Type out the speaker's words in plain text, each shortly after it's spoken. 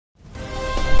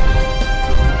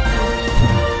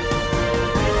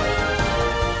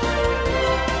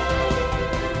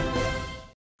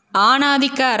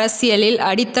ஆணாதிக்க அரசியலில்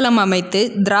அடித்தளம் அமைத்து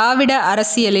திராவிட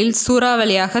அரசியலில்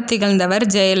சூறாவளியாக திகழ்ந்தவர்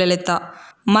ஜெயலலிதா.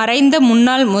 மறைந்த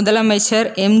முன்னாள் முதலமைச்சர்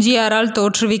எம்ஜிஆரால்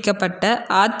தோற்றுவிக்கப்பட்ட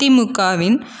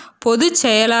அதிமுகவின் பொதுச்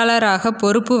செயலாளராக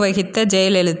பொறுப்பு வகித்த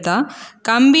ஜெயலலிதா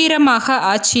கம்பீரமாக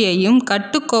ஆட்சியையும்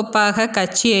கட்டுக்கோப்பாக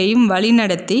கட்சியையும்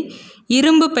வழிநடத்தி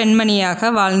இரும்பு பெண்மணியாக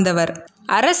வாழ்ந்தவர்.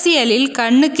 அரசியலில்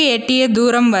கண்ணுக்கு எட்டிய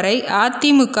தூரம் வரை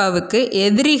அதிமுகவுக்கு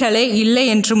எதிரிகளே இல்லை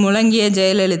என்று முழங்கிய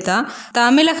ஜெயலலிதா,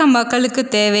 தமிழக மக்களுக்கு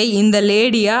தேவை இந்த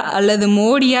லேடியா அல்லது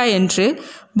மோடியா என்று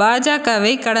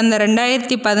பாஜகவை கடந்த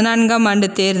 2014ஆம் ஆண்டு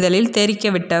தேர்தலில்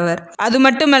தெரிவிக்கவிட்டவர். அது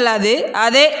மட்டுமல்லாது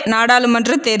அதே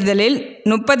நாடாளுமன்ற தேர்தலில்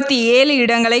 37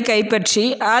 இடங்களை கைப்பற்றி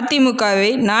அதிமுகவை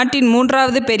நாட்டின்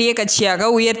 3வது பெரிய கட்சியாக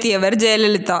உயர்த்தியவர்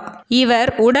ஜெயலலிதா.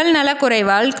 இவர் உடல்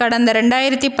நலக்குறைவால் கடந்த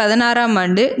 2016ஆம்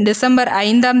ஆண்டு டிசம்பர்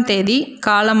 5ஆம் தேதி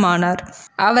காலமானார்.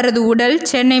 அவரது உடல்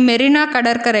சென்னை மெரினா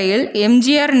கடற்கரையில்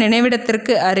எம்ஜிஆர்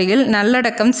நினைவிடத்திற்கு அருகில்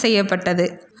நல்லடக்கம் செய்யப்பட்டது.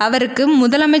 அவருக்கு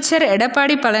முதலமைச்சர்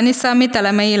எடப்பாடி பழனிசாமி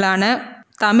தலைமையிலான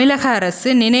தமிழக அரசு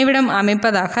நினைவிடம்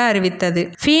அமைப்பதாக அறிவித்தது.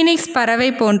 ஃபீனிக்ஸ் பறவை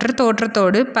போன்ற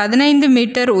தோற்றத்தோடு 15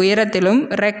 மீட்டர் உயரத்திலும்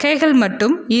ரெக்கைகள்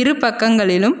மட்டும் இரு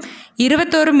பக்கங்களிலும்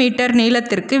 21 மீட்டர்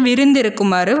நீளத்திற்கு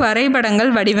விரிந்திருக்குமாறு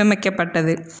வரைபடங்கள்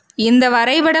வடிவமைக்கப்பட்டது. இந்த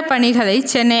வரைபட பணிகளை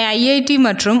சென்னை ஐஐடி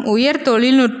மற்றும் உயர்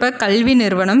தொழில்நுட்ப கல்வி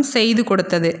நிறுவனம் செய்து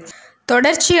கொடுத்தது.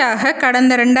 தொடர்ச்சியாக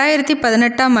கடந்த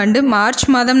 2018ஆம் ஆண்டு மார்ச்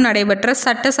மாதம் நடைபெற்ற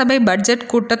சட்டசபை பட்ஜெட்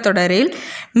கூட்டத்தொடரில்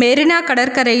மெரினா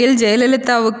கடற்கரையில்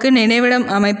ஜெயலலிதாவுக்கு நினைவிடம்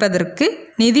அமைப்பதற்கு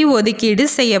நிதி ஒதுக்கீடு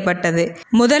செய்யப்பட்டது.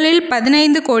 முதலில்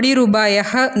 15 கோடி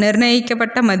ரூபாயாக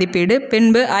நிர்ணயிக்கப்பட்ட மதிப்பீடு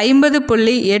பின்பு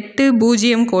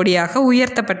 50.80 கோடியாக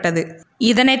உயர்த்தப்பட்டது.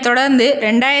 இதனைத் தொடர்ந்து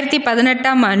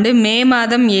 2018ஆம் ஆண்டு மே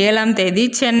மாதம் 7ஆம் தேதி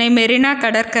சென்னை மெரினா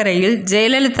கடற்கரையில்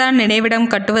ஜெயலலிதா நினைவிடம்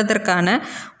கட்டுவதற்கான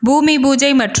பூமி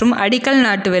பூஜை மற்றும் அடிக்கல்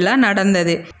நாட்டு விழா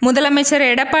நடந்தது. முதலமைச்சர்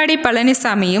எடப்பாடி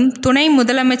பழனிசாமியும் துணை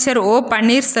முதலமைச்சர் ஓ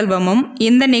பன்னீர்செல்வமும்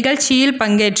இந்த நிகழ்ச்சியில்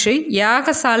பங்கேற்று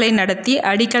யாகசாலை நடத்தி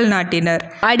அடிக்கல் நாட்டினர்.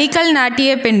 அடிக்கல்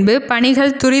நாட்டிய பின்பு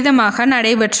பணிகள் துரிதமாக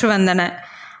நடைபெற்று வந்தன.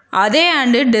 அதே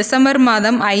ஆண்டு டிசம்பர்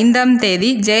மாதம் 5ஆம் தேதி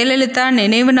ஜெயலலிதா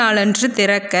நினைவு நாளன்று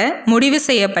திறக்க முடிவு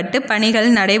செய்யப்பட்டு பணிகள்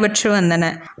நடைபெற்று வந்தன.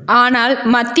 ஆனால்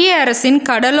மத்திய அரசின்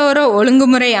கடலோர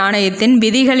ஒழுங்குமுறை ஆணையத்தின்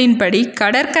விதிகளின்படி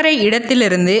கடற்கரை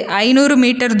இடத்திலிருந்து 500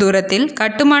 மீட்டர் தூரத்தில்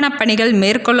கட்டுமான பணிகள்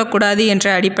மேற்கொள்ளக்கூடாது என்ற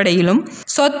அடிப்படையிலும்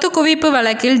சொத்து குவிப்பு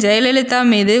வழக்கில் ஜெயலலிதா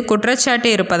மீது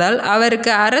குற்றச்சாட்டு இருப்பதால்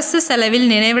அவருக்கு அரசு செலவில்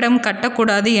நினைவிடம்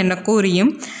கட்டக்கூடாது என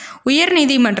கூறியும்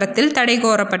உயர்நீதிமன்றத்தில் தடை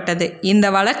கோரப்பட்டது. இந்த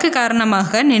வழக்கு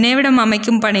காரணமாக நினைவிடம்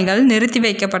அமைக்கும் பணிகள் நிறுத்தி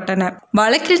வைக்கப்பட்டன.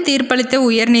 வழக்கில் தீர்ப்பளித்த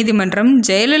உயர்நீதிமன்றம்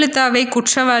ஜெயலலிதாவை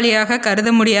குற்றவாளியாக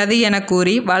கருத முடியாது என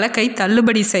கூறி வழக்கை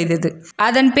தள்ளுபடி செய்தது.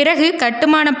 அதன் பிறகு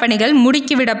கட்டுமான பணிகள்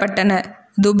முடுக்கிவிடப்பட்டன.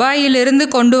 துபாயிலிருந்து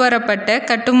கொண்டுவரப்பட்ட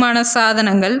கட்டுமான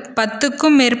சாதனங்கள்,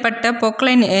 10க்கும் மேற்பட்ட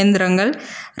பொக்லைன் இயந்திரங்கள்,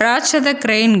 ராட்சத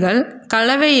கிரெயின்கள்,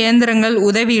 கலவை இயந்திரங்கள்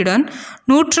உதவியுடன்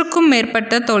 100க்கும்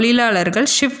மேற்பட்ட தொழிலாளர்கள்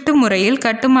ஷிப்ட் முறையில்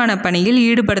கட்டுமான பணியில்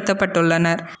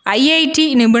ஈடுபடுத்தப்பட்டுள்ளனர். ஐஐடி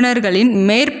நிபுணர்களின்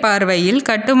மேற்பார்வையில்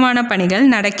கட்டுமான பணிகள்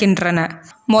நடக்கின்றன.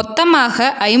 மொத்தமாக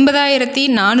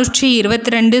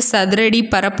 50,422 சதுரடி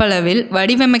பரப்பளவில்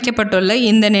வடிவமைக்கப்பட்டுள்ள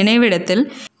இந்த நினைவிடத்தில்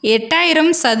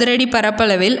 8000 சதுரடி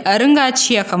பரப்பளவில்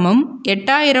அருங்காட்சியகமும்,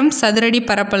 8000 சதுரடி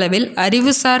பரப்பளவில்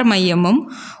அறிவுசார் மையமும்,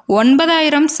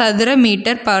 9000 சதுர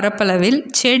மீட்டர் பரப்பளவில்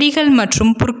செடிகள்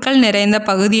மற்றும் புற்கள் நிறைந்த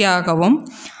பகுதியாகவும்,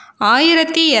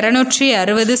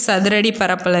 1260 சதுரடி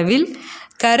பரப்பளவில்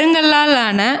கருங்கல்லால்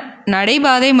ஆன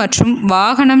நடைபாதை மற்றும்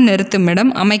வாகனம்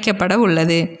நிறுத்துமிடம் அமைக்கப்பட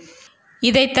உள்ளது.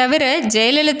 இதை தவிர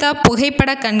ஜெயலலிதா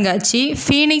புகைப்பட கண்காட்சி,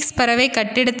 ஃபீனிக்ஸ் பறவை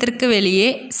கட்டிடத்திற்கு வெளியே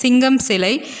சிங்கம்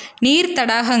சிலை, நீர்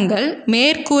தடாகங்கள்,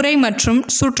 மேற்கூரை மற்றும்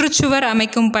சுற்றுச்சுவர்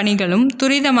அமைக்கும் பணிகளும்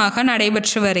துரிதமாக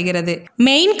நடைபெற்று வருகிறது.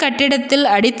 மெயின் கட்டிடத்தில்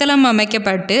அடித்தளம்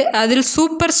அமைக்கப்பட்டு அதில்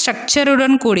சூப்பர்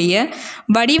ஸ்ட்ரக்சருடன் கூடிய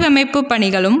வடிவமைப்பு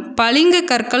பணிகளும் பளிங்கு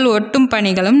கற்கள் ஒட்டும்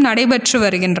பணிகளும் நடைபெற்று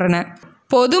வருகின்றன.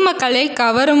 பொதுமக்களை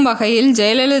கவரும் வகையில்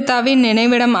ஜெயலலிதாவின்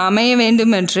நினைவிடம் அமைய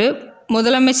வேண்டும் என்று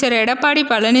முதலமைச்சர் எடப்பாடி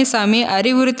பழனிசாமி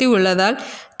அறிவுறுத்தி உள்ளதால்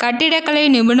கட்டிடக்கலை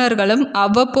நிபுணர்களும்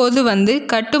அவ்வப்போது வந்து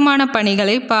கட்டுமான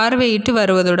பணிகளை பார்வையிட்டு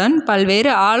வருவதுடன்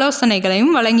பல்வேறு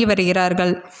ஆலோசனைகளையும் வழங்கி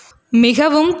வருகிறார்கள்.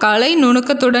 மிகவும் கலை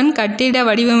நுணுக்கத்துடன் கட்டிட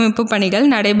வடிவமைப்பு பணிகள்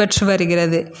நடைபெற்று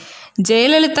வருகிறது.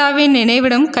 ஜெயலலிதாவின்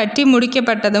நினைவிடம் கட்டி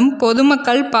முடிக்கப்பட்டதும்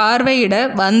பொதுமக்கள் பார்வையிட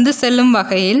வந்து செல்லும்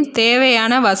வகையில்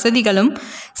தேவையான வசதிகளும்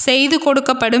செய்து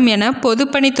கொடுக்கப்படும் என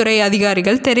பொதுப்பணித்துறை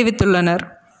அதிகாரிகள் தெரிவித்துள்ளனர்.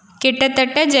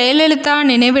 கிட்டத்தட்ட ஜெயலலிதா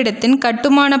நினைவிடத்தின்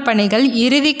கட்டுமான பணிகள்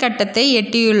இறுதி கட்டத்தை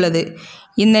எட்டியுள்ளது.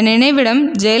 இந்த நினைவிடம்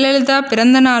ஜெயலலிதா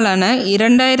பிறந்த நாளான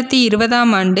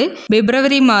 2020ஆம் ஆண்டு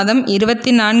பிப்ரவரி மாதம்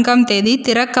 24ஆம் தேதி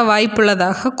திறக்க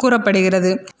வாய்ப்புள்ளதாக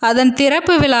கூறப்படுகிறது. அதன்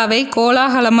திறப்பு விழாவை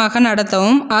கோலாகலமாக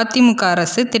நடத்தவும் அதிமுக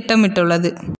அரசு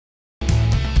திட்டமிட்டுள்ளது.